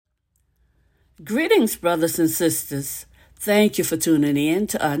Greetings, brothers and sisters. Thank you for tuning in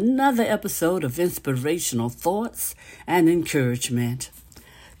to another episode of Inspirational Thoughts and Encouragement.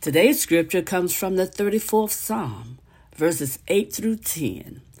 Today's scripture comes from the 34th Psalm, verses 8 through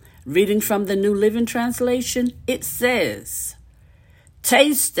 10. Reading from the New Living Translation, it says,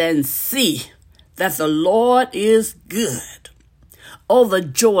 "Taste and see that the Lord is good. Oh, the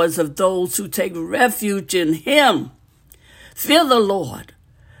joys of those who take refuge in Him. Fear the Lord,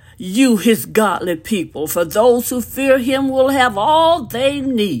 you His godly people, for those who fear Him will have all they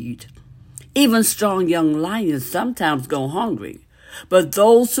need. Even strong young lions sometimes go hungry, but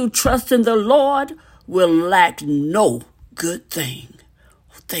those who trust in the Lord will lack no good thing."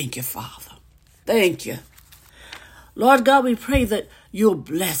 Thank you, Father. Thank you. Lord God, we pray that you'll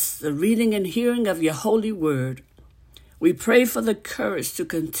bless the reading and hearing of your holy word. We pray for the courage to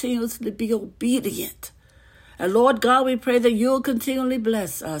continuously be obedient. And Lord God, we pray that you'll continually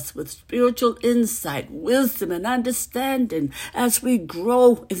bless us with spiritual insight, wisdom, and understanding as we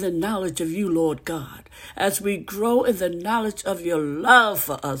grow in the knowledge of you, Lord God, as we grow in the knowledge of your love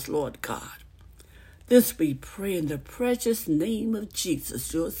for us, Lord God. This we pray in the precious name of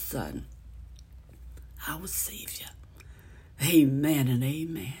Jesus, your Son, our Savior. Amen and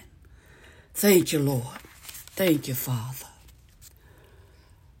amen. Thank you, Lord. Thank you, Father.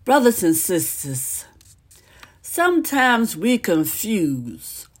 Brothers and sisters, sometimes we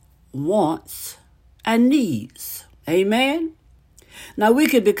confuse wants and needs. Amen? Now, we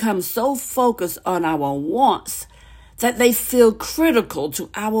can become so focused on our wants that they feel critical to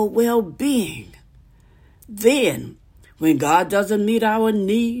our well-being. Then, when God doesn't meet our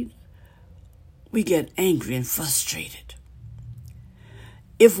need, we get angry and frustrated.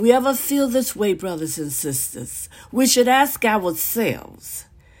 If we ever feel this way, brothers and sisters, we should ask ourselves,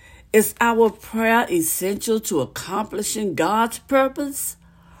 is our prayer essential to accomplishing God's purpose,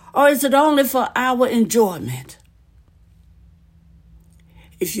 or is it only for our enjoyment?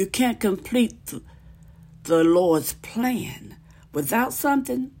 If you can't complete the Lord's plan without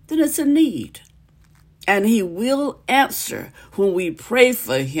something, then it's a need. And He will answer when we pray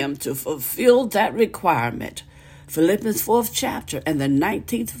for Him to fulfill that requirement. Philippians 4th chapter and the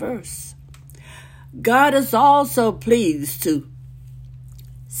 19th verse. God is also pleased to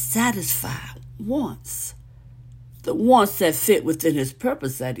satisfy wants, the wants that fit within His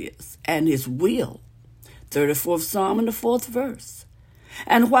purpose, that is, and His will. 34th Psalm and the 4th verse.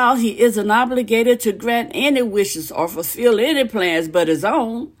 And while He isn't obligated to grant any wishes or fulfill any plans but His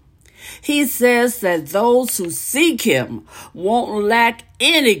own, He says that those who seek Him won't lack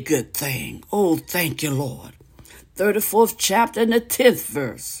any good thing. Oh, thank you, Lord. 34th chapter and the 10th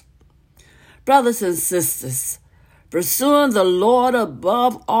verse. Brothers and sisters, pursuing the Lord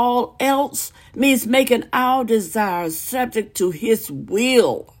above all else means making our desires subject to His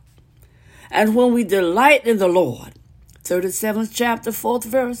will. And when we delight in the Lord, 37th chapter, 4th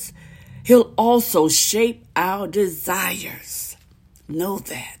verse, He'll also shape our desires. Know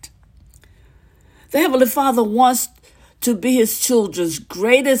that. The Heavenly Father wants to be His children's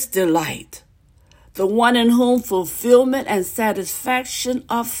greatest delight, the one in whom fulfillment and satisfaction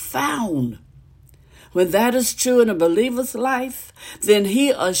are found. When that is true in a believer's life, then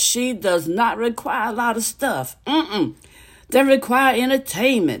he or she does not require a lot of stuff. They require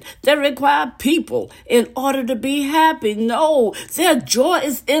entertainment. They require people in order to be happy. No, their joy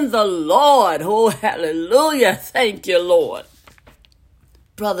is in the Lord. Oh, hallelujah. Thank you, Lord.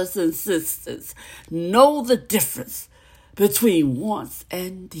 Brothers and sisters, know the difference between wants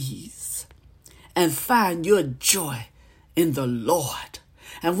and needs and find your joy in the Lord.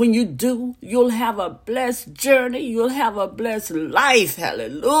 And when you do, you'll have a blessed journey. You'll have a blessed life.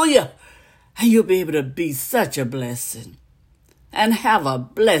 Hallelujah. And you'll be able to be such a blessing. And have a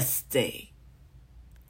blessed day.